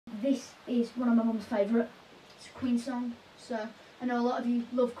this is one of my mum's favourite. It's a Queen song, so I know a lot of you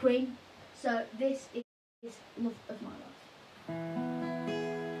love Queen, so this is Love of My Life.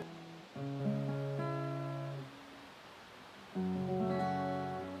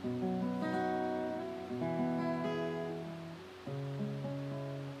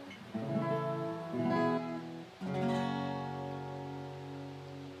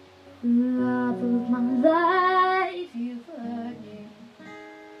 Love of my life, you've hurt me,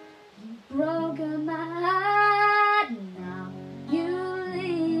 you've broken my heart, now you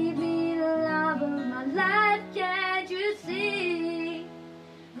leave me. Love of my life, can't you see?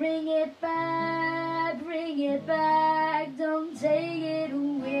 Bring it back, don't take it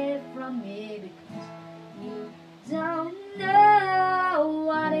away from me, because you don't know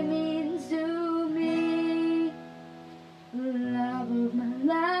what it means to me. Love of my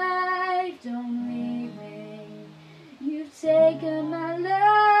life, don't leave me. You've taken my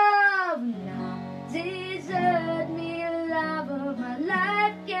love, now desert me. Love of my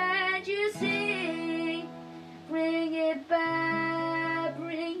life, can't you see? Bring it back,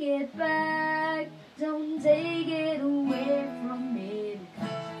 don't take it away from me,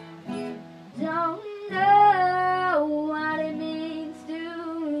 because you don't know what it means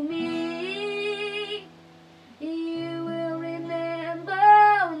to me. You will remember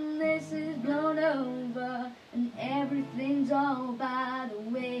when this is blown over and everything's all by the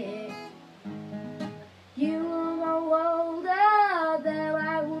way. You will grow older, there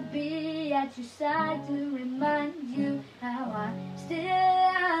I will be at your side to remind you how I still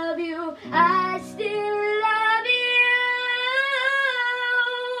love you. I still love you.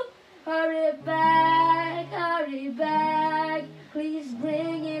 Hurry back, please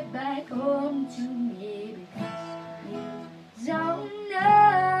bring it back home to me, because you don't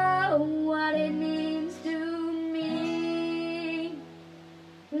know what it means to me.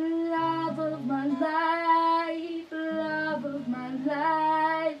 Love of my life, love of my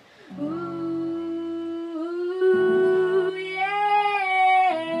life. Ooh,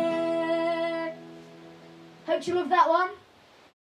 yeah. Hope you love that one.